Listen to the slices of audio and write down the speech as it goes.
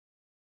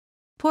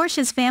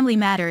Porsha's family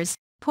matters.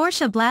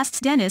 Porsha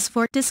blasts Dennis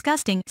for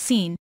disgusting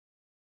scene.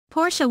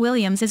 Porsha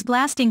Williams is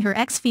blasting her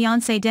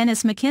ex-fiancé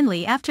Dennis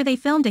McKinley after they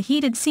filmed a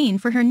heated scene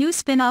for her new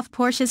spin-off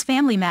Porsha's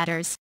Family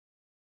Matters.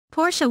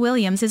 Porsha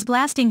Williams is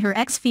blasting her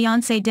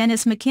ex-fiancé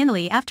Dennis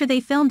McKinley after they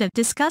filmed a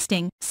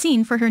disgusting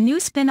scene for her new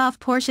spin-off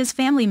Porsha's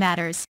Family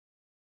Matters.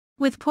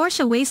 With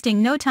Porsha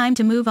wasting no time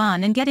to move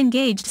on and get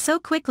engaged so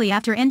quickly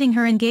after ending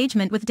her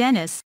engagement with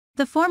Dennis,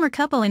 the former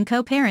couple and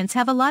co-parents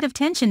have a lot of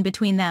tension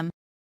between them.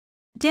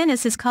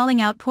 Dennis is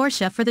calling out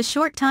Porsha for the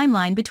short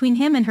timeline between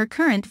him and her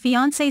current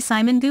fiancé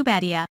Simon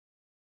Guobadia.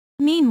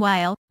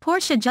 Meanwhile,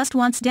 Porsha just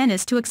wants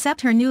Dennis to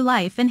accept her new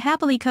life and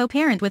happily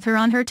co-parent with her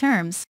on her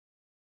terms.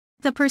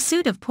 The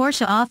pursuit of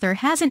Porsha author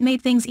hasn't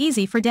made things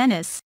easy for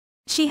Dennis.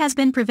 She has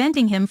been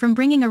preventing him from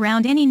bringing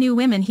around any new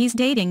women he's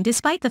dating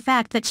despite the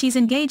fact that she's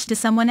engaged to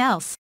someone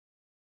else.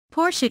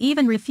 Porsha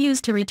even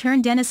refused to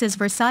return Dennis's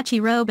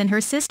Versace robe, and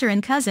her sister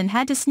and cousin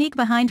had to sneak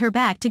behind her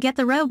back to get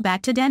the robe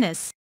back to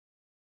Dennis.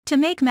 To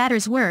make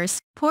matters worse,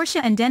 Porsha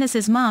and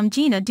Dennis's mom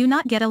Gina do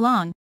not get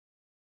along.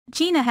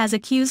 Gina has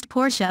accused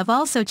Porsha of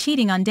also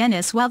cheating on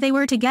Dennis while they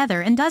were together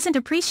and doesn't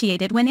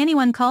appreciate it when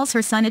anyone calls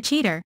her son a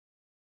cheater.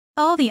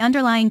 All the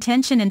underlying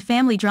tension and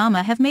family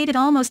drama have made it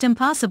almost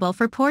impossible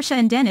for Porsha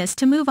and Dennis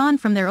to move on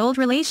from their old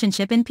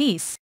relationship in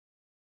peace.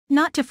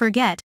 Not to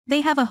forget,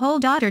 they have a whole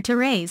daughter to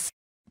raise.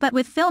 But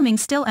with filming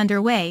still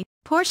underway,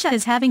 Porsha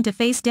is having to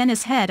face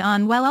Dennis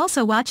head-on while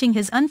also watching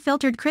his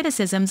unfiltered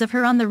criticisms of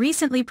her on the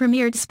recently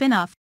premiered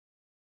spin-off.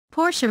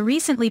 Porsha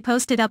recently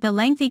posted up a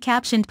lengthy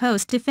captioned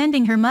post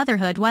defending her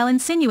motherhood while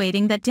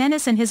insinuating that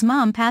Dennis and his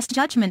mom passed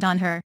judgment on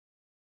her.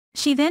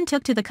 She then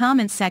took to the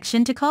comments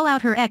section to call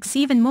out her ex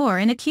even more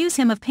and accuse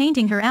him of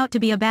painting her out to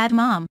be a bad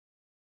mom.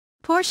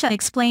 Porsha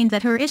explained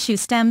that her issue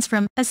stems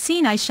from a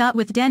scene I shot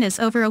with Dennis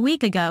over a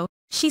week ago,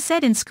 she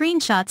said in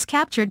screenshots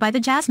captured by the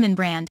Jasmine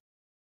brand.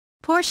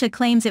 Porsha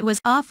claims it was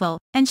awful,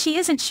 and she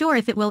isn't sure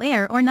if it will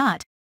air or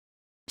not.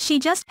 She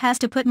just has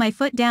to put my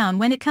foot down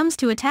when it comes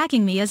to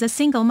attacking me as a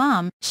single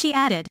mom, she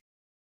added.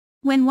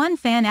 When one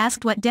fan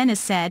asked what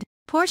Dennis said,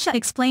 Porsha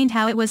explained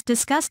how it was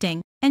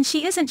disgusting, and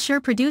she isn't sure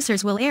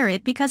producers will air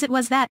it because it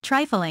was that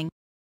trifling.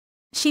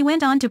 She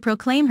went on to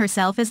proclaim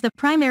herself as the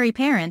primary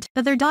parent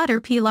of their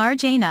daughter Pilar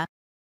Jana.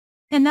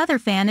 Another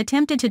fan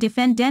attempted to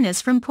defend Dennis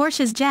from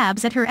Porsha's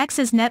jabs at her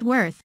ex's net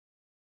worth.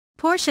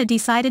 Porsha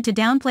decided to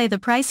downplay the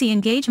pricey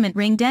engagement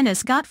ring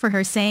Dennis got for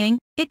her, saying,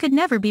 it could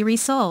never be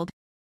resold.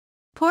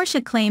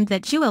 Porsha claimed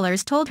that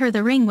jewelers told her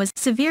the ring was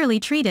severely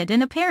treated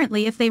and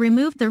apparently if they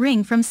removed the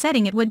ring from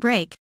setting it would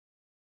break.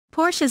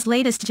 Porsha's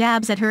latest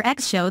jabs at her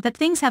ex show that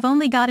things have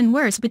only gotten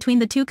worse between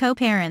the two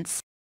co-parents.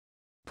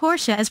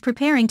 Porsha is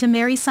preparing to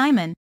marry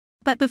Simon.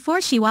 But before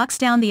she walks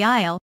down the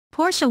aisle,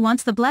 Porsha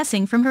wants the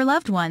blessing from her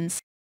loved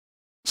ones.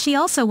 She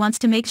also wants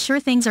to make sure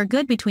things are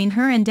good between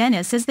her and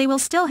Dennis, as they will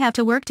still have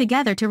to work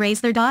together to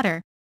raise their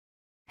daughter.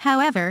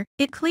 However,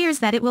 it clears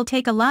that it will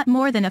take a lot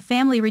more than a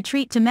family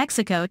retreat to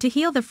Mexico to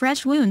heal the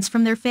fresh wounds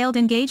from their failed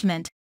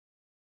engagement.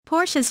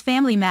 Porsha's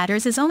Family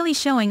Matters is only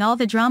showing all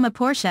the drama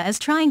Porsha is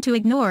trying to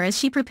ignore as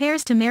she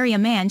prepares to marry a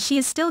man she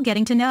is still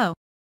getting to know.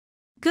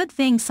 Good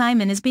thing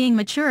Simon is being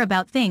mature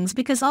about things,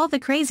 because all the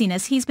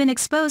craziness he's been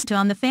exposed to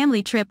on the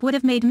family trip would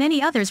have made many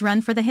others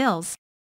run for the hills.